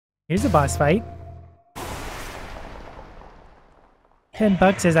Here's a boss fight.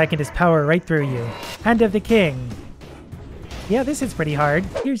 $10 says I can just power right through you. Hand of the King. Yeah, this is pretty hard.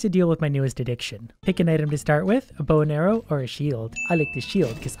 Here's the deal with my newest addiction. Pick an item to start with, a bow and arrow, or a shield. I like the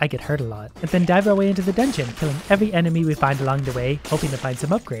shield because I get hurt a lot. And then dive our way into the dungeon, killing every enemy we find along the way, hoping to find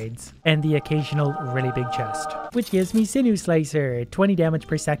some upgrades. And the occasional really big chest. Which gives me Sinew Slicer, 20 damage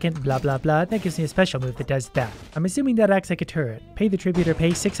per second, blah blah blah. That gives me a special move that does that. I'm assuming that acts like a turret. Pay the tribute or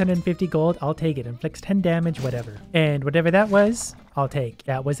pay 650 gold, I'll take it. Inflicts 10 damage, whatever. And whatever that was, I'll take.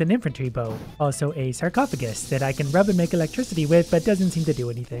 That was an infantry bow. Also a sarcophagus that I can rub and make electricity with, but doesn't seem to do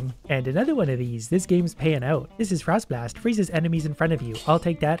anything. And another one of these. This game's paying out. This is Frostblast. Freezes enemies in front of you. I'll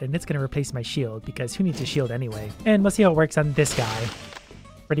take that, and it's going to replace my shield, because who needs a shield anyway? And we'll see how it works on this guy.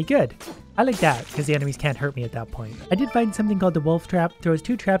 Pretty good. I like that, because the enemies can't hurt me at that point. I did find something called the Wolf Trap. Throws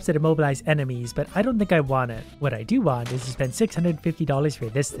 2 traps that immobilize enemies, but I don't think I want it. What I do want is to spend $650 for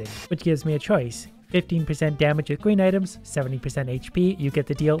this thing, which gives me a choice. 15% damage with green items, 70% HP, you get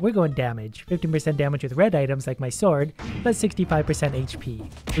the deal, we're going damage. 15% damage with red items like my sword, plus 65% HP.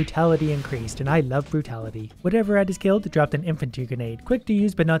 Brutality increased, and I love brutality. Whatever I just killed dropped an infantry grenade. Quick to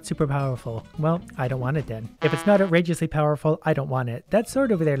use, but not super powerful. Well, I don't want it then. If it's not outrageously powerful, I don't want it. That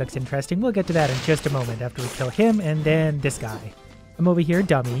sword over there looks interesting, we'll get to that in just a moment after we kill him, and then this guy. I'm over here,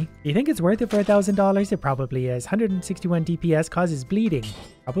 dummy. Do you think it's worth it for $1,000? It probably is. 161 DPS causes bleeding.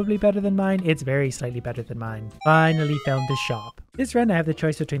 Probably better than mine. It's very slightly better than mine. Finally found the shop. This run I have the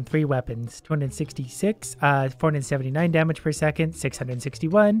choice between 3 weapons. 266, 479 damage per second,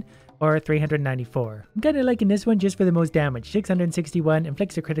 661, or 394. I'm kinda liking this one just for the most damage. 661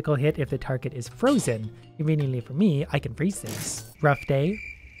 inflicts a critical hit if the target is frozen. Conveniently for me, I can freeze things. Rough day.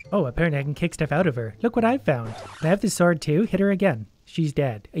 Oh, apparently I can kick stuff out of her. Look what I found. I have the sword too. Hit her again. She's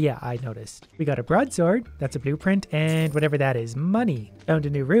dead. Yeah, I noticed. We got a broadsword. That's a blueprint. And whatever that is, money. Found a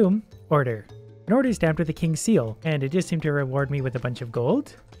new room. Order. An order stamped with a king's seal. And it just seemed to reward me with a bunch of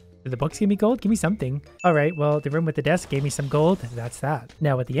gold. Did the books give me gold? Give me something. Alright, well, the room with the desk gave me some gold. That's that.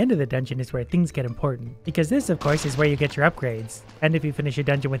 Now, at the end of the dungeon is where things get important. Because this, of course, is where you get your upgrades. And if you finish a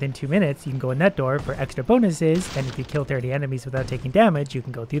dungeon within 2 minutes, you can go in that door for extra bonuses. And if you kill 30 enemies without taking damage, you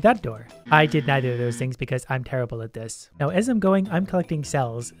can go through that door. I did neither of those things because I'm terrible at this. Now, as I'm going, I'm collecting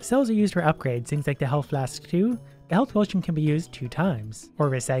cells. Cells are used for upgrades, things like the health flask 2. The health potion can be used 2 times. Or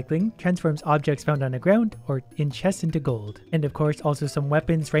recycling, transforms objects found on the ground or in chests into gold. And of course also some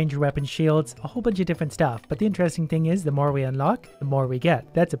weapons, ranger weapons, shields, a whole bunch of different stuff. But the interesting thing is the more we unlock, the more we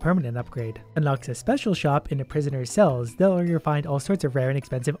get. That's a permanent upgrade. Unlocks a special shop in the prisoner's cells. There you'll find all sorts of rare and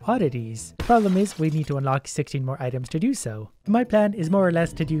expensive oddities. The problem is we need to unlock 16 more items to do so. My plan is more or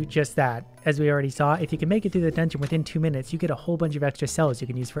less to do just that. As we already saw, if you can make it through the dungeon within 2 minutes, you get a whole bunch of extra cells you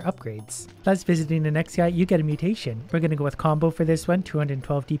can use for upgrades. Plus, visiting the next guy, you get a mutation. We're gonna go with combo for this one,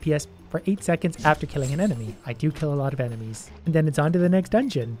 212 DPS for 8 seconds after killing an enemy. I do kill a lot of enemies. And then it's on to the next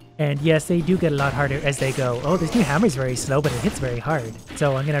dungeon. And yes, they do get a lot harder as they go. Oh, this new hammer is very slow, but it hits very hard.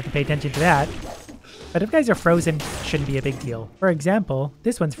 So I'm gonna have to pay attention to that. But if guys are frozen, shouldn't be a big deal. For example,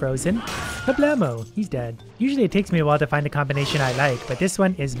 this one's frozen. Kablamo, he's dead. Usually it takes me a while to find a combination I like, but this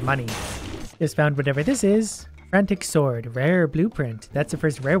one is money. Just found whatever this is. Frantic Sword, rare blueprint. That's the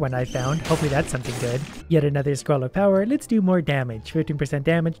first rare one I found. Hopefully that's something good. Yet another scroll of power. Let's do more damage. 15%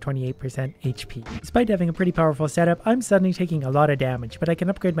 damage, 28% HP. Despite having a pretty powerful setup, I'm suddenly taking a lot of damage, but I can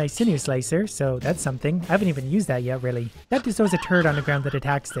upgrade my Sinew Slicer, so that's something. I haven't even used that yet, really. That just throws a turret on the ground that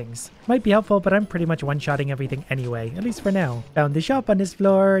attacks things. Might be helpful, but I'm pretty much one-shotting everything anyway, at least for now. Found the shop on this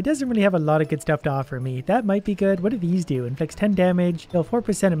floor. It doesn't really have a lot of good stuff to offer me. That might be good. What do these do? Inflicts 10 damage. Heal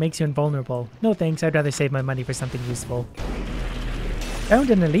 4%, it makes you invulnerable. No thanks, I'd rather save my money for something useful.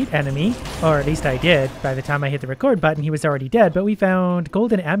 Found an elite enemy, or at least I did. By the time I hit the record button, he was already dead, but we found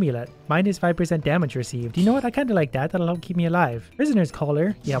Golden Amulet. Minus 5% damage received. You know what? I kind of like that. That'll help keep me alive. Prisoner's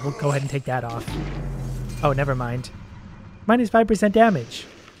Collar. Yeah, we'll go ahead and take that off. Oh, never mind. Minus 5% damage.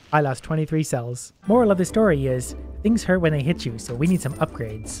 I lost 23 cells. Moral of the story is, things hurt when they hit you, so we need some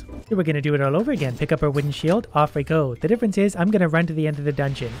upgrades. So we're gonna do it all over again. Pick up our wooden shield, off we go. The difference is, I'm gonna run to the end of the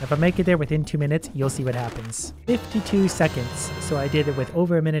dungeon. If I make it there within 2 minutes, you'll see what happens. 52 seconds, so I did it with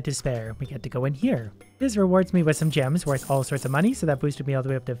over a minute to spare. We get to go in here. This rewards me with some gems worth all sorts of money, so that boosted me all the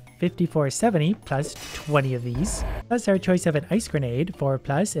way up to 5470, plus 20 of these. Plus our choice of an ice grenade,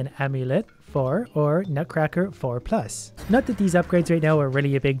 4+, an amulet, 4, or Nutcracker 4+. Not that these upgrades right now are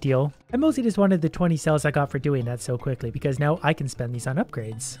really a big deal. I mostly just wanted the 20 cells I got for doing that so quickly because now I can spend these on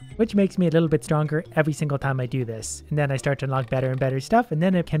upgrades, which makes me a little bit stronger every single time I do this. And then I start to unlock better and better stuff, and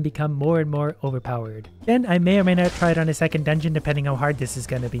then it can become more and more overpowered. Then I may or may not try it on a second dungeon depending how hard this is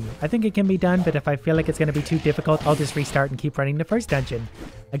going to be. I think it can be done, but if I feel like it's going to be too difficult, I'll just restart and keep running the first dungeon.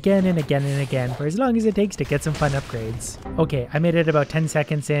 Again and again and again for as long as it takes to get some fun upgrades. Okay, I made it about 10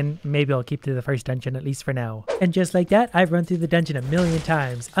 seconds in. Maybe I'll keep to the first dungeon at least for now. And just like that, I've run through the dungeon a million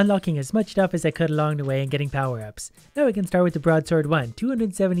times, unlocking as much stuff as I could along the way and getting power-ups. Now we can start with the broadsword 1,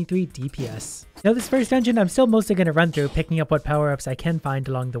 273 DPS. Now this first dungeon I'm still mostly going to run through picking up what power-ups I can find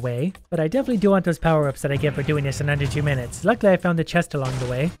along the way, but I definitely do want those power-ups that I get for doing this in under 2 minutes. Luckily I found a chest along the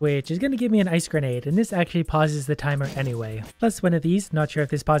way, which is going to give me an ice grenade, and this actually pauses the timer anyway. Plus one of these, not sure if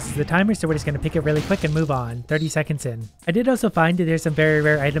this pauses the timer, so we're just going to pick it really quick and move on, 30 seconds in. I did also find that there's some very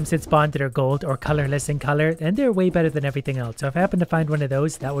rare items that spawn that are gold or colorless in color, and they're way better than everything else, so if I happen to find one of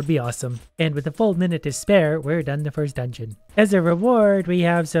those, that would be awesome. And with a full minute to spare, we're done the first dungeon. As a reward, we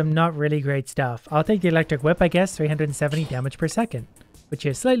have some not really great stuff. I'll take the electric whip, I guess, 370 damage per second, which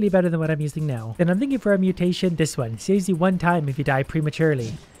is slightly better than what I'm using now. Then I'm thinking for a mutation, this one saves you 1 time if you die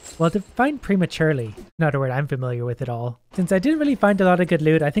prematurely. Well, define prematurely, not a word I'm familiar with at all. Since I didn't really find a lot of good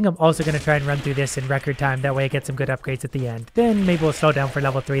loot, I think I'm also going to try and run through this in record time, that way I get some good upgrades at the end. Then maybe we'll slow down for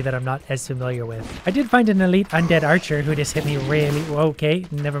level 3 that I'm not as familiar with. I did find an elite undead archer who just hit me really... Okay,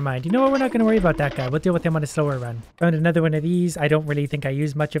 never mind. You know what, we're not going to worry about that guy. We'll deal with him on a slower run. Found another one of these. I don't really think I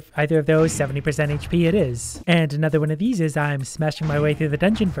use much of either of those. 70% HP it is. And another one of these is I'm smashing my way through the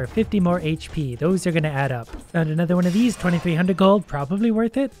dungeon for 50 more HP. Those are going to add up. Found another one of these, 2300 gold. Probably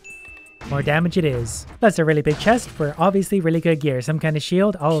worth it. More damage it is. That's a really big chest for obviously really good gear. Some kind of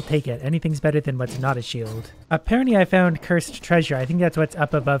shield, I'll take it. Anything's better than what's not a shield. Apparently I found cursed treasure. I think that's what's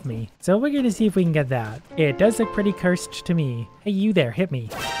up above me. So we're going to see if we can get that. It does look pretty cursed to me. Hey, you there, hit me.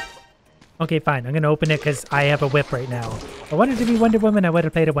 Okay, fine. I'm going to open it because I have a whip right now. If I wanted to be Wonder Woman, I would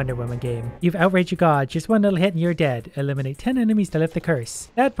have played a Wonder Woman game. You've outraged your god. Just one little hit and you're dead. Eliminate 10 enemies to lift the curse.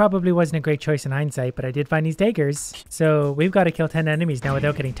 That probably wasn't a great choice in hindsight, but I did find these daggers. So we've got to kill 10 enemies now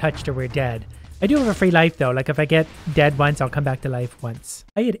without getting touched or we're dead. I do have a free life though. Like if I get dead once, I'll come back to life once.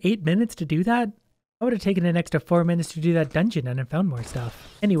 I had 8 minutes to do that? I would have taken an extra 4 minutes to do that dungeon and I found more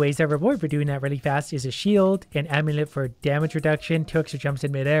stuff. Anyways, our reward for doing that really fast is a shield, an amulet for damage reduction, 2 extra jumps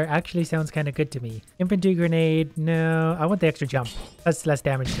in midair. Actually sounds kind of good to me. Infantry grenade, no, I want the extra jump. That's less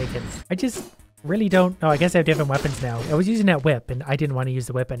damage taken. I just really don't... Oh, I guess I have different weapons now. I was using that whip and I didn't want to use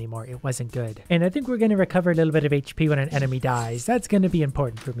the whip anymore. It wasn't good. And I think we're going to recover a little bit of HP when an enemy dies. That's going to be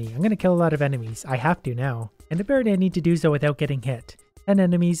important for me. I'm going to kill a lot of enemies. I have to now. And apparently I need to do so without getting hit. 10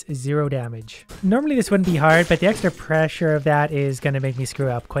 enemies, 0 damage. Normally this wouldn't be hard, but the extra pressure of that is going to make me screw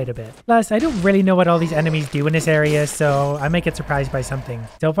up quite a bit. Plus, I don't really know what all these enemies do in this area, so I might get surprised by something.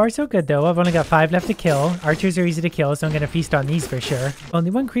 So far so good though. I've only got 5 left to kill. Archers are easy to kill, so I'm going to feast on these for sure. Only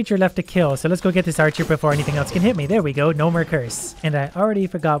 1 creature left to kill, so let's go get this archer before anything else can hit me. There we go, no more curse. And I already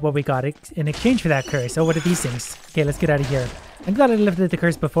forgot what we got in exchange for that curse. Oh, what are these things? Okay, let's get out of here. I'm glad I lifted the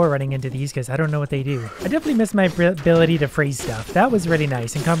curse before running into these because I don't know what they do. I definitely missed my ability to freeze stuff. That was really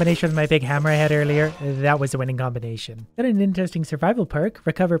nice. In combination with my big hammer I had earlier, that was a winning combination. Got an interesting survival perk.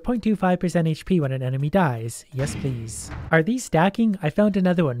 Recover 0.25% HP when an enemy dies. Yes, please. Are these stacking? I found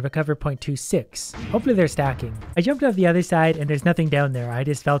another one. Recover 0.26. Hopefully they're stacking. I jumped off the other side and there's nothing down there. I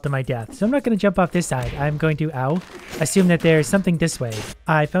just fell to my death. So I'm not going to jump off this side. I'm going to, assume that there's something this way.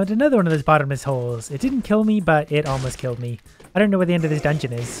 I found another one of those bottomless holes. It didn't kill me, but it almost killed me. I don't know where the end of this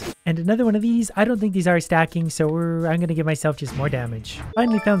dungeon is. And another one of these, I don't think these are stacking, so I'm going to give myself just more damage.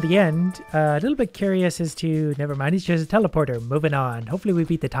 Finally found the end. A little bit curious as to... Never mind, it's just a teleporter. Moving on. Hopefully we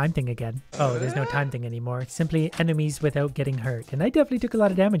beat the time thing again. Oh, there's no time thing anymore. It's simply enemies without getting hurt. And I definitely took a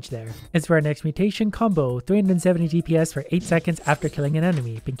lot of damage there. As for our next mutation, combo. 370 DPS for 8 seconds after killing an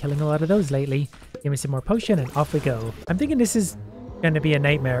enemy. Been killing a lot of those lately. Give me some more potion and off we go. I'm thinking this is going to be a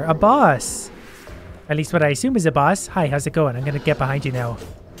nightmare. A boss! At least what I assume is a boss. Hi, how's it going? I'm going to get behind you now.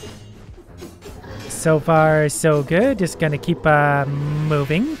 So far, so good. Just going to keep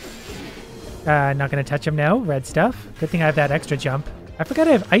moving. Not going to touch him now. Red stuff. Good thing I have that extra jump. I forgot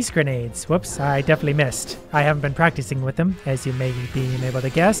I have ice grenades. Whoops, I definitely missed. I haven't been practicing with them, as you may be able to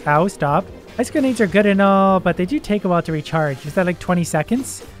guess. Ow, stop. Ice grenades are good and all, but they do take a while to recharge. Is that like 20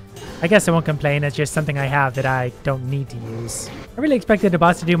 seconds? I guess I won't complain, it's just something I have that I don't need to use. I really expected the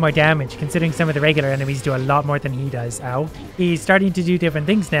boss to do more damage, considering some of the regular enemies do a lot more than he does. Ow. He's starting to do different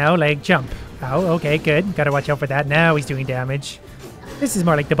things now, like jump. Ow, okay, good. Gotta watch out for that. Now he's doing damage. This is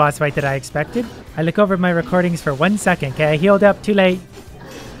more like the boss fight that I expected. I look over my recordings for 1 second. Okay, I healed up, too late.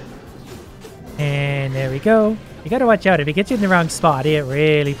 And there we go. You gotta watch out. If it gets you in the wrong spot, it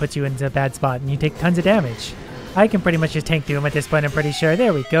really puts you into a bad spot and you take tons of damage. I can pretty much just tank through him at this point, I'm pretty sure.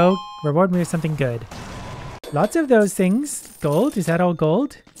 There we go. Reward me with something good. Lots of those things. Gold? Is that all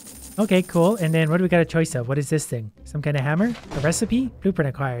gold? Okay, cool. And then what do we got a choice of? What is this thing? Some kind of hammer? A recipe? Blueprint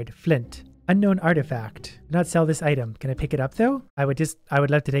acquired. Flint. Unknown artifact. Cannot sell this item. Can I pick it up though? I would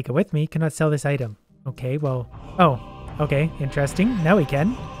love to take it with me. Cannot sell this item. Okay, well. Oh, okay. Interesting. Now we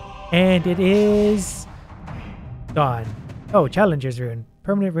can. And it is gone. Oh, Challenger's Rune.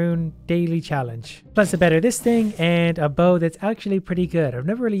 Permanent rune, daily challenge. Plus a better this thing and a bow that's actually pretty good. I've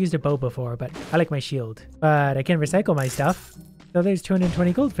never really used a bow before, but I like my shield. But I can recycle my stuff. So there's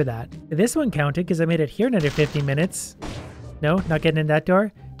 220 gold for that. This one counted because I made it here in under 15 minutes. No, not getting in that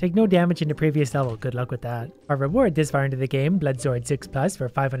door. Take no damage in the previous level. Good luck with that. Our reward this far into the game, Bloodsword 6+ for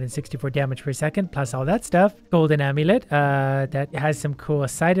 564 damage per second, plus all that stuff. Golden Amulet, that has some cool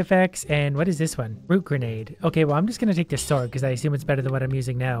side effects. And what is this one? Root Grenade. Okay, well, I'm just going to take the sword because I assume it's better than what I'm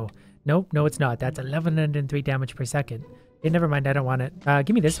using now. Nope, no, it's not. That's 1103 damage per second. Okay, never mind, I don't want it.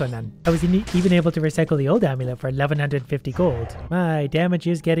 Give me this one then. I was even able to recycle the old amulet for 1150 gold. My damage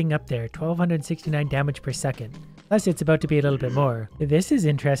is getting up there. 1269 damage per second. Plus, it's about to be a little bit more. This is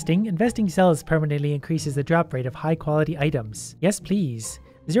interesting. Investing cells permanently increases the drop rate of high-quality items. Yes, please.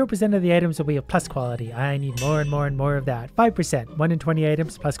 0% of the items will be of plus quality. I need more and more and more of that. 5%. 1 in 20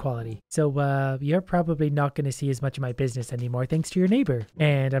 items plus quality. So, you're probably not going to see as much of my business anymore thanks to your neighbor.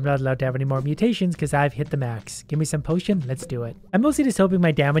 And I'm not allowed to have any more mutations because I've hit the max. Give me some potion. Let's do it. I'm mostly just hoping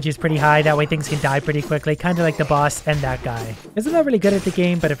my damage is pretty high. That way things can die pretty quickly. Kind of like the boss and that guy. Because I'm not really good at the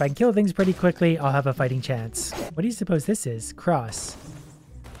game, but if I can kill things pretty quickly, I'll have a fighting chance. What do you suppose this is? Cross.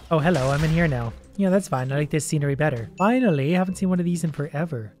 Oh, hello. I'm in here now. Yeah, that's fine. I like this scenery better. Finally, I haven't seen one of these in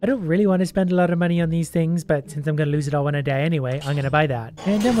forever. I don't really want to spend a lot of money on these things, but since I'm going to lose it all when I die anyway, I'm going to buy that.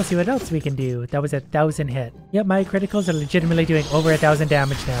 And then we'll see what else we can do. That was 1,000 hit. Yep, my criticals are legitimately doing over 1,000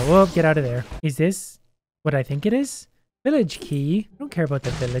 damage now. Whoa, get out of there. Is this what I think it is? Village key. I don't care about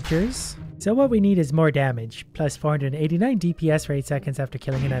the villagers. So what we need is more damage, plus 489 DPS for 8 seconds after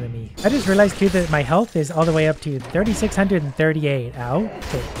killing an enemy. I just realized too that my health is all the way up to 3,638. Ow.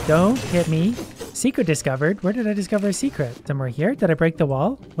 Okay, don't hit me. Secret discovered. Where did I discover a secret? Somewhere here? Did I break the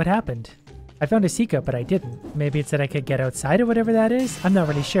wall? What happened? I found a secret, but I didn't. Maybe it's that I could get outside or whatever that is? I'm not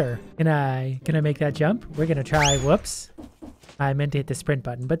really sure. Can I make that jump? We're gonna try. Whoops. I meant to hit the sprint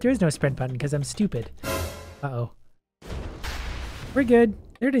button, but there is no sprint button because I'm stupid. Uh-oh. We're good.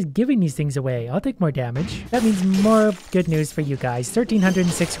 They're just giving these things away. I'll take more damage. That means more good news for you guys.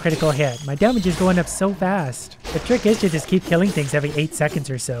 1,306 critical hit. My damage is going up so fast. The trick is to just keep killing things every 8 seconds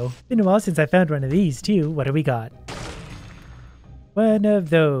or so. Been a while since I found one of these too. What do we got? One of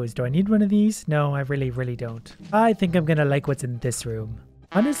those. Do I need one of these? No, I really don't. I think I'm gonna like what's in this room.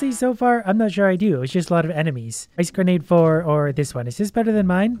 Honestly, so far, I'm not sure I do. It's just a lot of enemies. Ice Grenade 4 or this one. Is this better than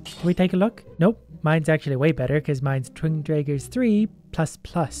mine? Can we take a look? Nope. Mine's actually way better because mine's Twin Draggers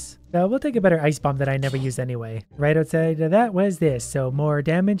 3++. So we'll take a better ice bomb that I never use anyway. Right outside of that was this. So more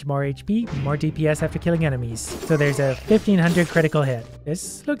damage, more HP, more DPS after killing enemies. So there's a 1,500 critical hit.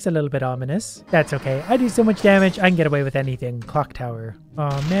 This looks a little bit ominous. That's okay. I do so much damage, I can get away with anything. Clock tower.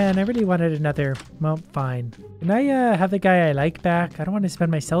 Oh man, I really wanted another. Well, fine. Can I have the guy I like back? I don't want to spend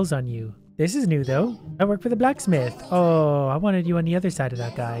my cells on you. This is new though. I work for the blacksmith. Oh, I wanted you on the other side of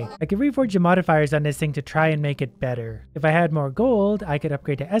that guy. I could reforge the modifiers on this thing to try and make it better. If I had more gold, I could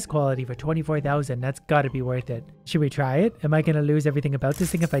upgrade to S quality for 24,000. That's gotta be worth it. Should we try it? Am I gonna lose everything about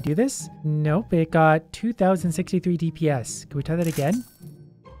this thing if I do this? Nope, it got 2,063 DPS. Can we try that again?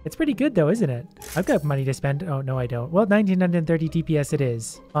 It's pretty good though, isn't it? I've got money to spend. Oh, no, I don't. Well, 1,930 DPS it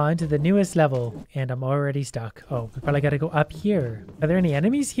is. On to the newest level, and I'm already stuck. Oh, we probably gotta go up here. Are there any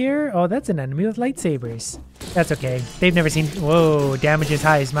enemies here? Oh, that's an enemy with lightsabers. That's okay. They've never seen... Whoa, damage as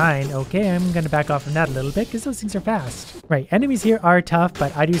high as mine. Okay, I'm gonna back off from that a little bit, because those things are fast. Right, enemies here are tough,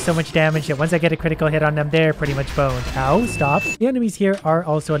 but I do so much damage that once I get a critical hit on them, they're pretty much boned. Ow, stop. The enemies here are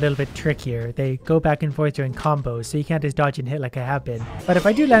also a little bit trickier. They go back and forth during combos, so you can't just dodge and hit like I have been. But if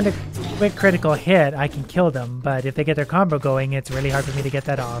I do land a quick critical hit, I can kill them, but if they get their combo going, it's really hard for me to get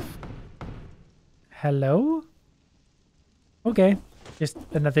that off. Hello? Okay. Just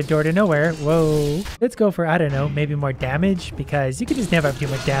another door to nowhere. Whoa. Let's go for, I don't know, maybe more damage, because you can just never have too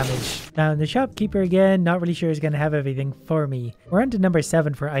much damage. Now, the shopkeeper again, not really sure is going to have everything for me. We're on to number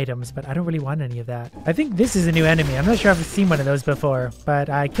 7 for items, but I don't really want any of that. I think this is a new enemy. I'm not sure if I've seen one of those before, but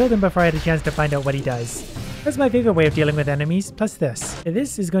I killed him before I had a chance to find out what he does. That's my favorite way of dealing with enemies, plus this.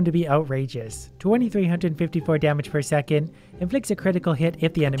 This is going to be outrageous. 2,354 damage per second, inflicts a critical hit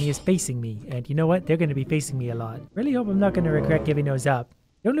if the enemy is facing me. And you know what? They're going to be facing me a lot. Really hope I'm not going to regret giving those up.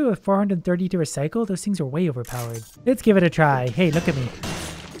 Only with 430 to recycle? Those things are way overpowered. Let's give it a try. Hey, look at me.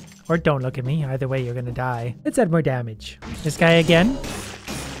 Or don't look at me. Either way, you're gonna die. Let's add more damage. This guy again.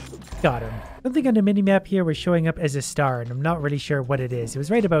 Got him. Something on the minimap here was showing up as a star, and I'm not really sure what it is. It was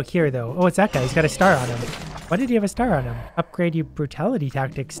right about here, though. Oh, it's that guy. He's got a star on him. Why did he have a star on him? Upgrade your brutality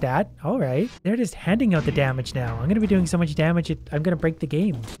tactic stat. All right. They're just handing out the damage now. I'm going to be doing so much damage, I'm going to break the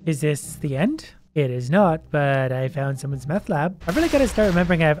game. Is this the end? It is not, but I found someone's meth lab. I really got to start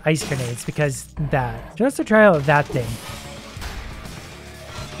remembering I have ice grenades because that. Should also try out that thing.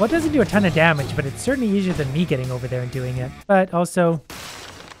 Well, it doesn't do a ton of damage, but it's certainly easier than me getting over there and doing it. But also,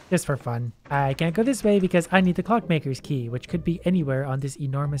 just for fun. I can't go this way because I need the clockmaker's key, which could be anywhere on this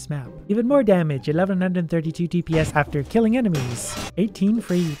enormous map. Even more damage, 1132 DPS after killing enemies. 18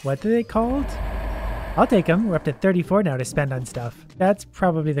 free, what are they called? I'll take them. We're up to 34 now to spend on stuff. That's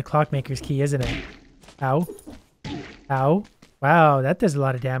probably the clockmaker's key, isn't it? Ow. Ow. Wow, that does a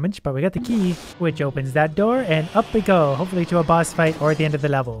lot of damage, but we got the key, which opens that door, and up we go, hopefully to a boss fight or the end of the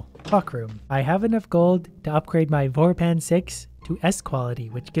level. Clock room. I have enough gold to upgrade my Vorpan 6 to S quality,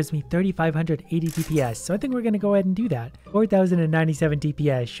 which gives me 3,580 DPS, so I think we're going to go ahead and do that. 4,097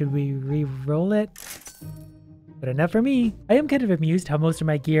 DPS. Should we re-roll it? Good enough for me. I am kind of amused how most of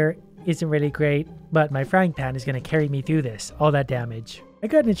my gear isn't really great, but my frying pan is going to carry me through this, all that damage. I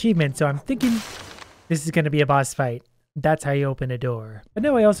got an achievement, so I'm thinking this is going to be a boss fight. That's how you open a door. But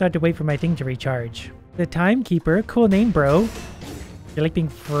now I also had to wait for my thing to recharge. The Timekeeper, cool name, bro. You like being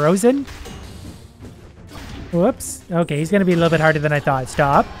frozen? Whoops. Okay, he's going to be a little bit harder than I thought.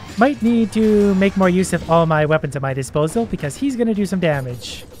 Stop. Might need to make more use of all my weapons at my disposal because he's going to do some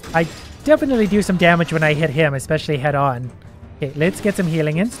damage. I definitely do some damage when I hit him, especially head on. Okay, let's get some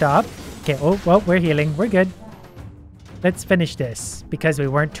healing in. Stop. Okay, oh, well, we're healing. We're good. Let's finish this because we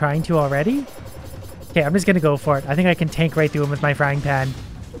weren't trying to already. Okay, I'm just going to go for it. I think I can tank right through him with my frying pan.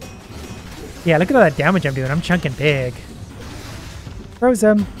 Yeah, look at all that damage I'm doing. I'm chunking big. Froze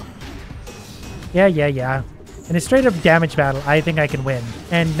him. Yeah. In a straight up damage battle, I think I can win.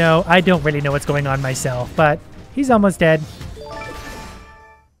 And no, I don't really know what's going on myself, but he's almost dead.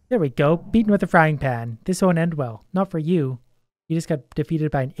 There we go. Beaten with a frying pan. This won't end well. Not for you. You just got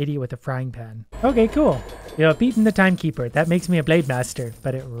defeated by an idiot with a frying pan. Okay, cool. You have beaten the Timekeeper. That makes me a Blade Master,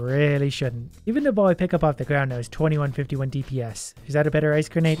 but it really shouldn't. Even the ball I pick up off the ground now is 2151 DPS. Is that a better ice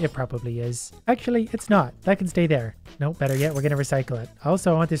grenade? It probably is. Actually, it's not. That can stay there. No, better yet, we're going to recycle it.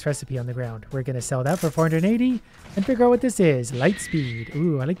 Also, I want this recipe on the ground. We're going to sell that for 480 and figure out what this is. Light speed.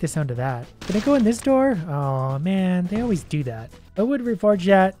 Ooh, I like the sound of that. Can I go in this door? Oh, man, they always do that. I would reforge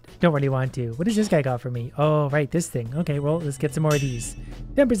that. Don't really want to. What does this guy got for me? Oh, right, this thing. Okay, well, let's get some more of these.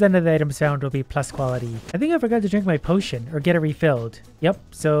 10% of the items found will be plus quality. I think I forgot to drink my potion or get it refilled. Yep,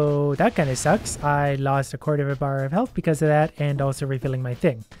 so that kind of sucks. I lost a quarter of a bar of health because of that and also refilling my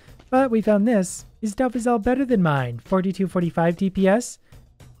thing. But we found this. His stuff is all better than mine. 4245 DPS.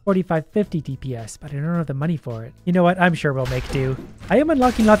 4550 DPS, but I don't have the money for it. You know what? I'm sure we'll make do. I am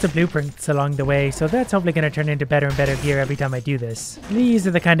unlocking lots of blueprints along the way, so that's hopefully going to turn into better and better gear every time I do this. These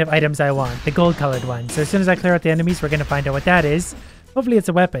are the kind of items I want, the gold colored ones. So as soon as I clear out the enemies, we're going to find out what that is. Hopefully it's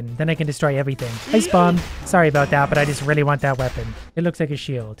a weapon, then I can destroy everything. Ice bomb. Sorry about that, but I just really want that weapon. It looks like a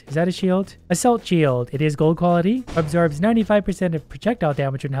shield. Is that a shield? Assault shield. It is gold quality. Absorbs 95% of projectile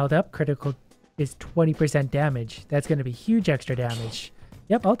damage when held up. Critical is 20% damage. That's going to be huge extra damage.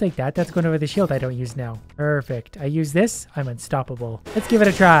 Yep, I'll take that. That's going over the shield I don't use now. Perfect. I use this. I'm unstoppable. Let's give it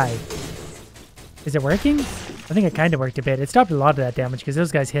a try. Is it working? I think it kind of worked a bit. It stopped a lot of that damage because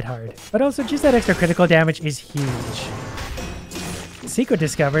those guys hit hard. But also just that extra critical damage is huge. Secret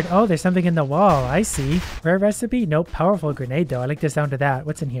discovered. Oh, there's something in the wall. I see. Rare recipe? Nope. Powerful grenade though. I like the sound of that.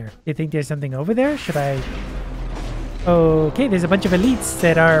 What's in here? Do you think there's something over there? Should I... Okay, there's a bunch of elites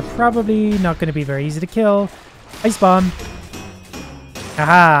that are probably not going to be very easy to kill. Ice bomb.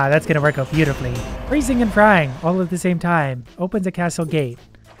 Aha, that's going to work out beautifully. Freezing and frying all at the same time. Opens a castle gate.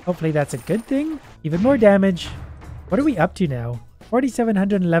 Hopefully that's a good thing. Even more damage. What are we up to now?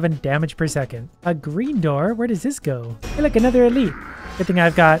 4,711 damage per second. A green door? Where does this go? Hey, look, another elite. Good thing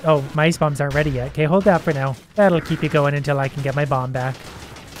I've got... Oh, my ice bombs aren't ready yet. Okay, hold that for now. That'll keep you going until I can get my bomb back.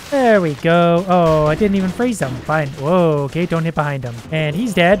 There we go. Oh, I didn't even freeze him. Fine. Whoa, okay, don't hit behind him. And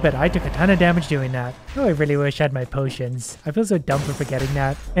he's dead, but I took a ton of damage doing that. Oh, I really wish I had my potions. I feel so dumb for forgetting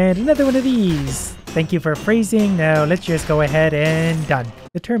that. And another one of these. Thank you for freezing. Now let's just go ahead and done.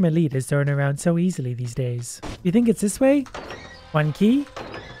 The term elite is thrown around so easily these days. You think it's this way? 1 key,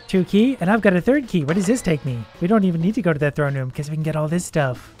 2 key, and I've got a 3rd key. Where does this take me? We don't even need to go to that throne room because we can get all this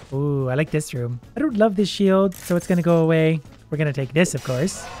stuff. Ooh, I like this room. I don't love this shield, so it's going to go away. We're going to take this, of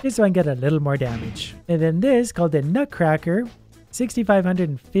course, just so I can get a little more damage. And then this, called the Nutcracker.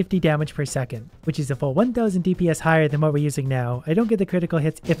 6,550 damage per second, which is a full 1000 DPS higher than what we're using now. I don't get the critical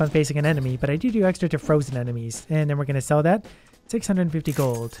hits if I'm facing an enemy, but I do extra to frozen enemies, and then we're going to sell that. 650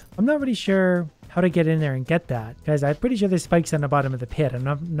 gold. I'm not really sure how to get in there and get that, because I'm pretty sure there's spikes on the bottom of the pit. I'm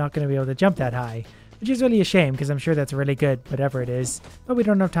not going to be able to jump that high, which is really a shame, because I'm sure that's really good, whatever it is, but we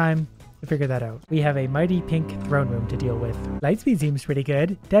don't have time to figure that out. We have a mighty pink throne room to deal with. Lightspeed seems pretty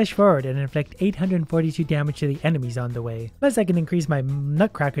good. Dash forward and inflict 842 damage to the enemies on the way. Plus I can increase my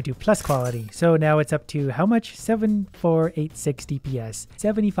Nutcracker to plus quality. So now it's up to how much? 7486 DPS.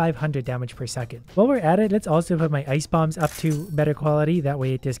 7500 damage per second. While we're at it, let's also put my ice bombs up to better quality. That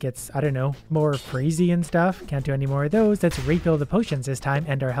way it just gets, I don't know, more freezy and stuff. Can't do any more of those. Let's refill the potions this time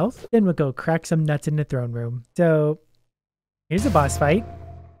and our health. Then we'll go crack some nuts in the throne room. So here's a boss fight.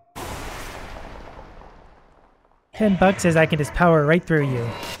 $10 says I can just power right through you.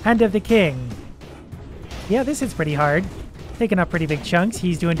 Hand of the King. Yeah, this is pretty hard. Taking up pretty big chunks.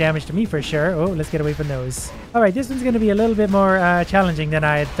 He's doing damage to me for sure. Oh, let's get away from those. Alright, this one's going to be a little bit more challenging than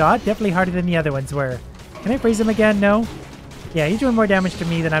I had thought. Definitely harder than the other ones were. Can I freeze him again? No? Yeah, he's doing more damage to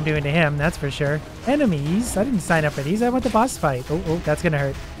me than I'm doing to him, that's for sure. Enemies? I didn't sign up for these. I want the boss fight. Oh, that's going to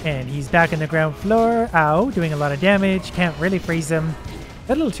hurt. And he's back in the ground floor. Ow, doing a lot of damage. Can't really freeze him.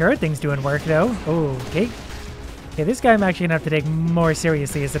 That little turret thing's doing work though. Oh, okay. Okay, this guy I'm actually gonna have to take more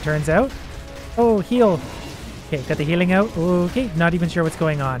seriously as it turns out. Oh, heal. Okay, got the healing out. Okay, not even sure what's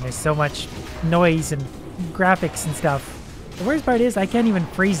going on. There's so much noise and graphics and stuff. The worst part is I can't even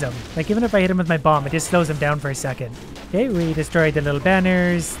freeze him. Like even if I hit him with my bomb, it just slows him down for a second. Okay, we destroyed the little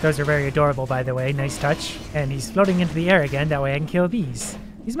banners. Those are very adorable, by the way. Nice touch. And he's floating into the air again. That way I can kill these.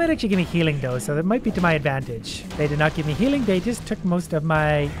 These might actually give me healing though, so that might be to my advantage. They did not give me healing. They just took most of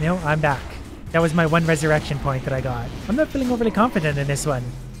my... No, I'm back. That was my one resurrection point that I got. I'm not feeling overly confident in this one.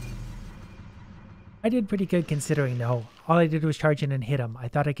 I did pretty good considering though. All I did was charge in and hit him. I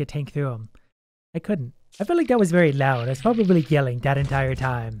thought I could tank through him. I couldn't. I felt like that was very loud. I was probably yelling that entire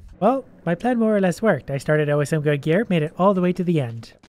time. Well, my plan more or less worked. I started out with some good gear, made it all the way to the end.